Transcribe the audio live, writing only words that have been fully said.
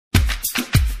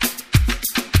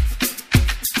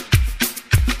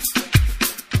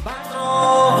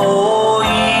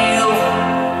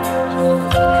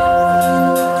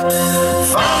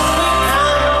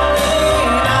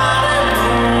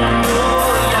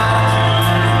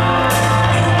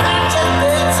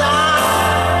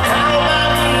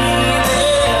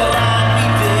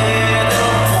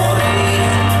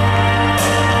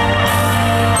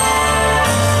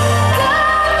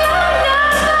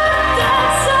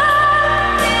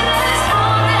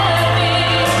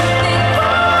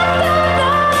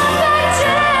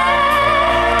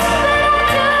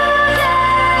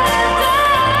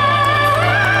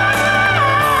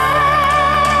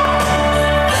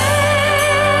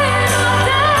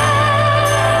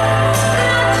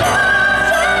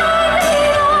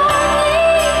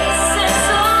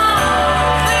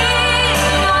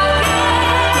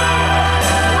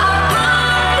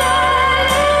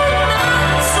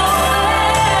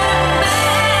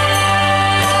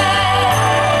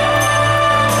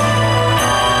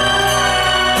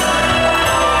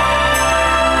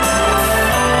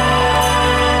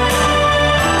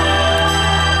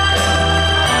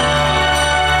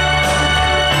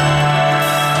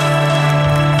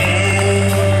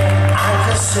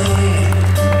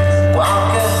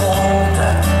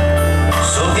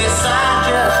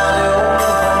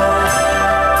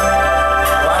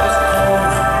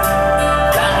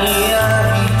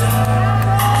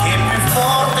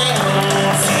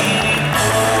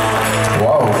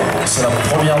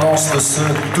danse de ce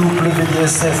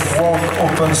WDSF World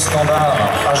Open Standard,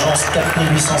 agence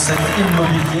 4807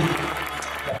 Immobilier.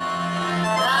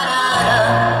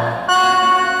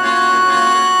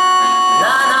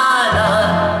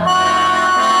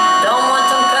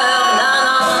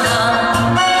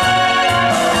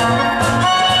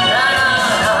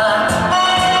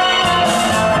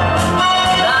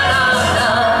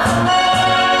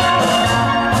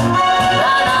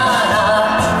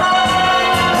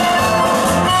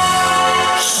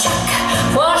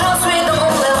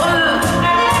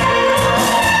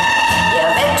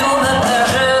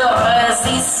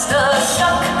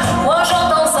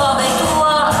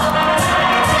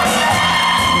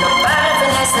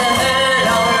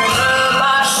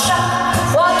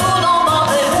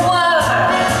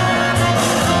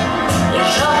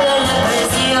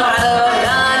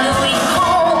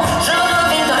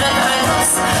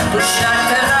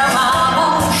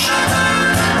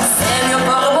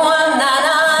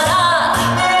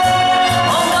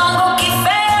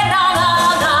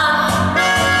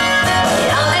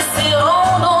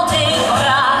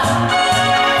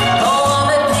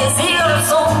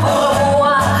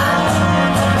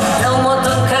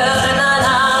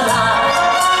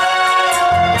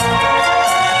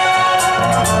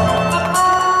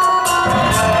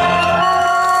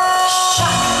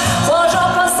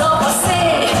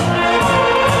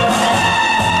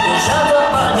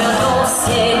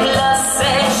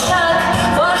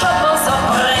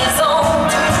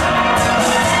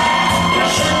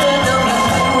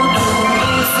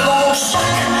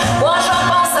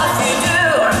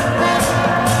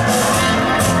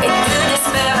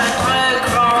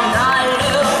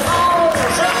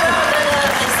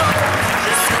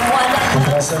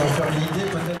 Ça va faire l'idée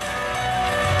peut-être.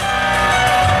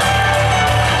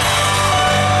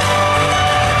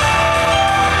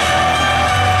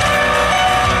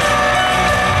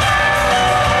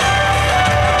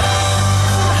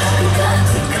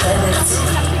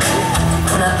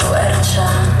 Una quercia,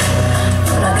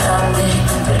 una grande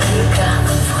ricca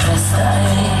foresta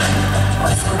e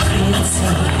poi scoprirsi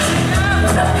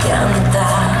una pianta,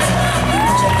 un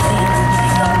giardino di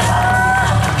lontano.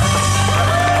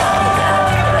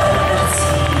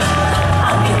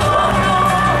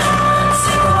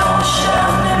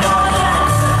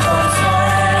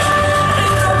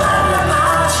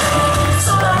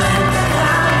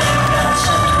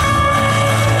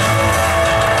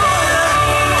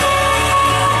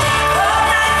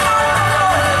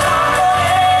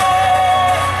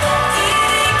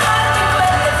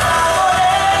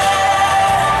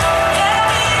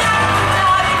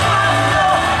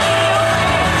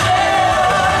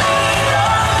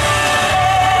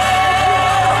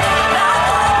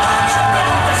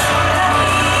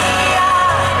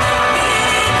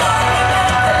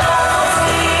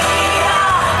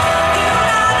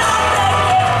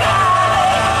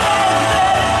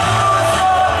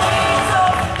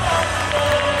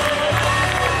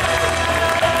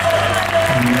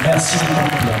 Merci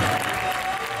beaucoup.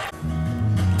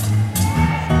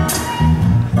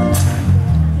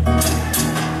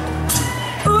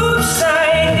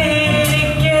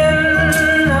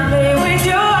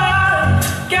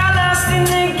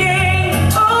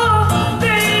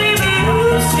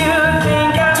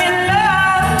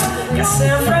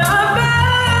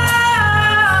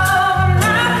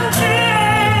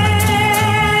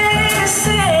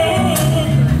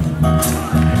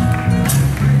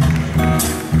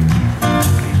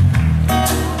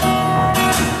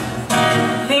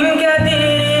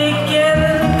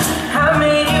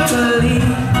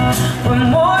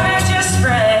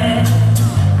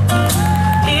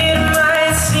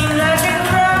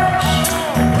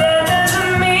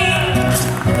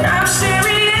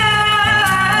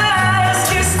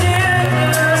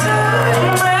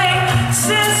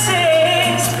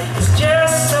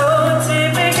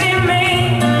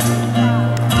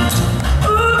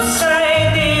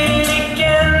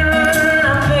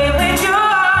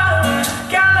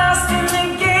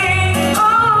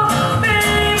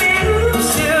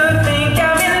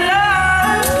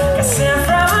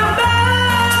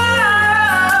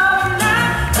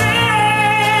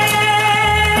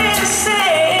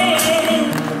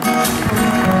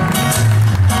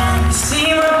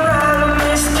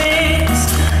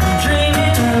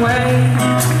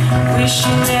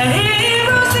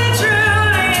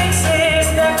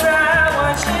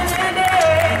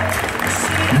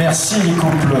 Merci les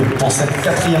couples pour cette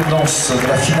 4e danse de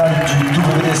la finale du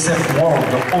WDSF World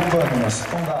Open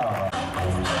Standard.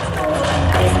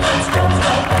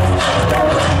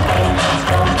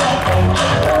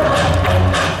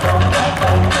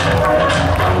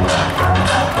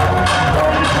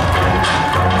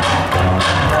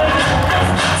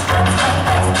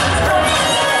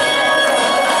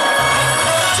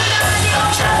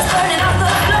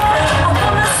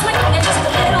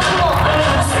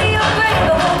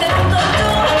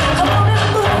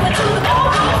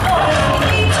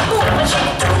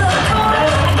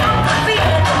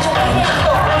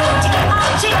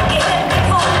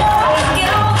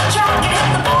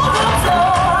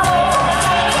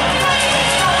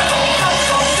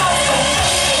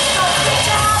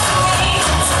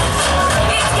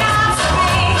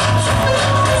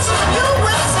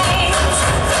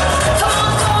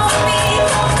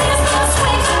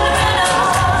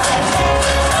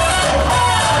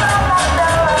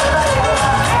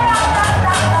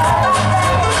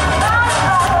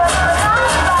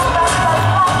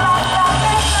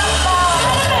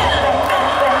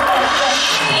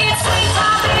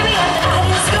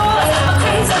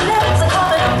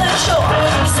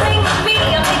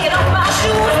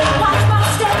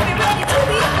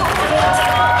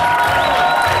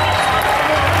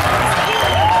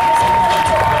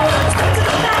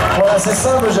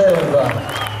 Saint-Megève.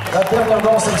 La dernière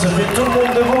danse, elle se fait tout le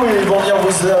monde debout et ils vont venir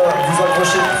vous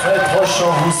accrocher très proche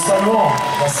en vous saluant.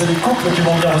 C'est les couples qui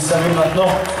vont venir vous saluer maintenant.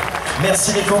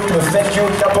 Merci les couples, thank you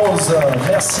couples.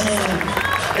 Merci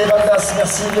Evaldas,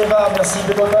 merci Leva, merci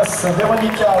Bebotas,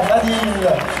 Véronica, Nadine,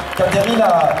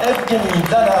 Caterina, Evgeny,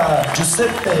 Dana,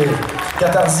 Giuseppe,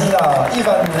 Katarzyna,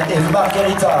 Ivan et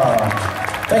Margherita.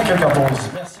 Thank you couples.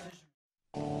 Merci.